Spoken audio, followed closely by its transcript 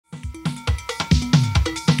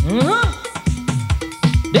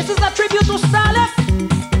This is a tribute to Starlet,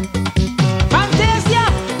 Fantasia,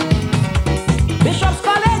 Bishop's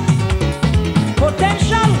College,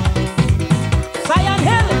 Potential, Zion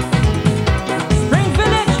Hill, Spring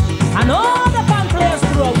Village, and all the band players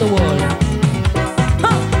throughout the world.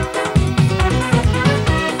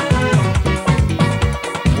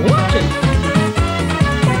 Watch it.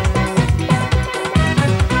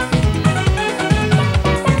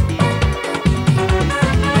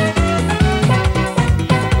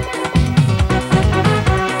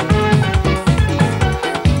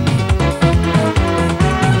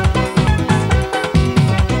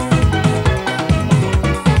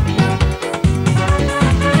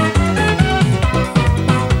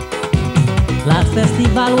 Last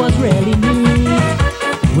festival was really neat,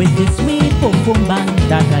 with the sweet pum pum band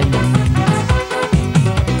that I meet.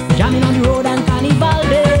 Jamming on the road and carnival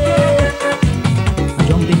day,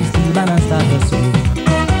 jumping steel band and start a swing.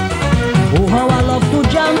 Oh, how I love to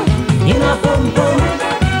jam in a pum pum,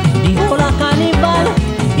 the whole of carnival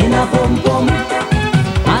in a pum pum.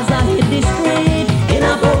 As I hit the street in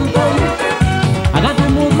a pum pum, I got to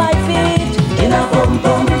move my feet in a pum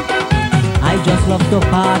pum. I just love to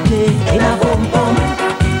party in a pum pum,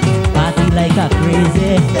 party like a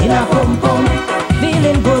crazy in a pum pum.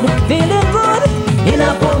 Feeling good in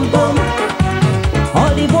a pum pum.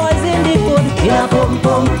 All the boys in the hood in a pum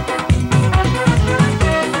pum.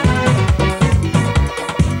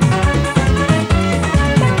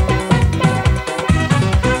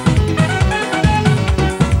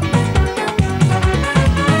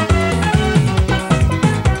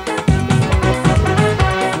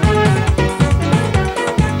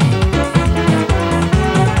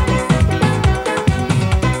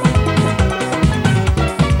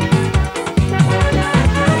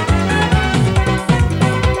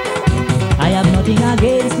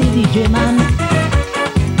 Against the DJ man,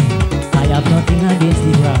 I have nothing against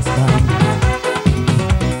the brass band.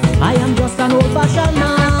 I am just an old-fashioned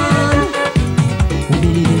man who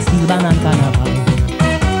believes in steel band and carnival.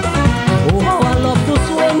 Oh, how I love to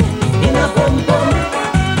swing in a pum pum,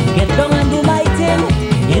 get down and do my thing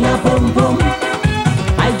in a pum pum.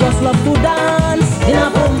 I just love to dance in a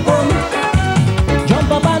pum pum, jump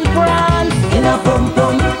up and prance in a pum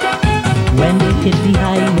pum. When they hit the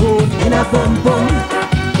high note in a pum pum,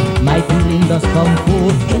 my feeling does come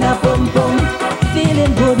forth in a pum pum.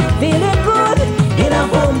 Feeling good in a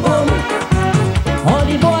pum pum. All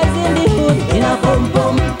the boys in the hood in a pum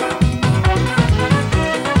pum.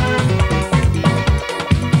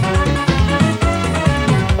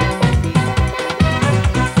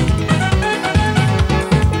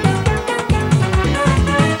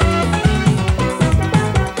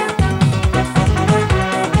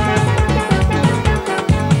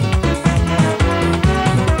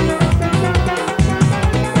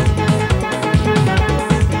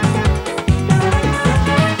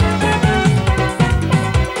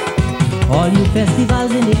 All you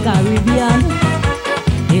festivals in the Caribbean,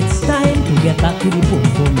 it's time to get back to the pum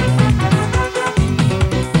pum jam.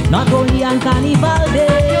 Not only on Carnival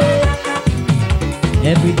Day,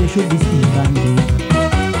 every day should be steel band day.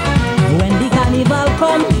 When the carnival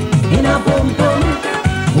come, in a pum pum.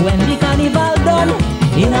 When the carnival done,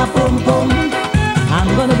 in a pum pum. I'm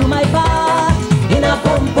gonna do my part, in a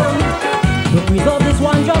pum pum, to preserve this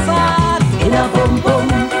one just heart, in a pum pum.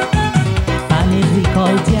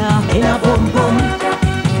 Culture in a pum pum,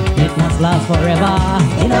 it must last forever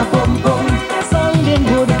in a pum pum. Sounding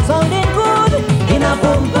good in a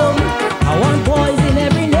pum pum. I want boys in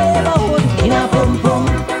every neighborhood in a pum pum.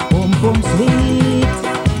 Pum pum sweet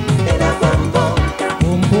in a pum pum.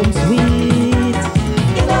 Pum pum sweet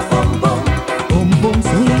in a pum pum. Pum pum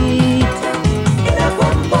sweet in a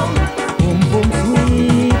pum pum. Pum pum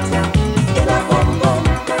sweet in a pum pum.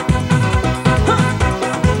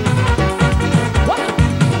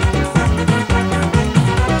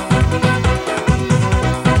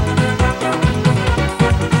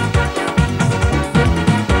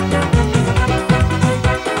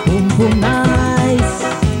 Boom boom nice,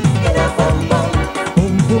 in a boom boom.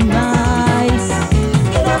 Boom boom nice,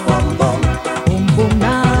 in a boom boom. Boom boom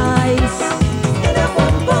nice, in a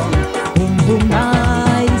boom boom. Boom boom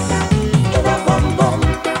nice, in a boom boom.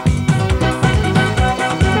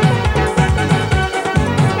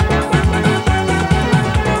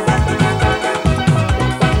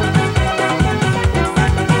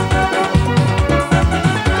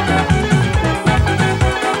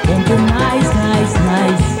 Boom boom nice, nice,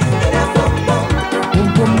 nice. In a boom boom.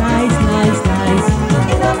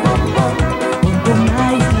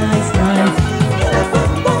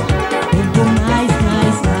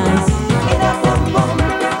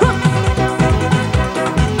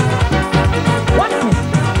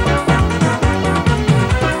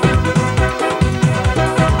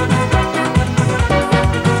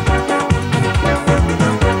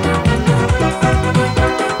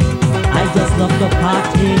 love to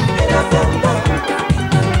party.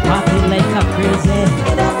 Party like a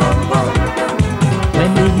crazy.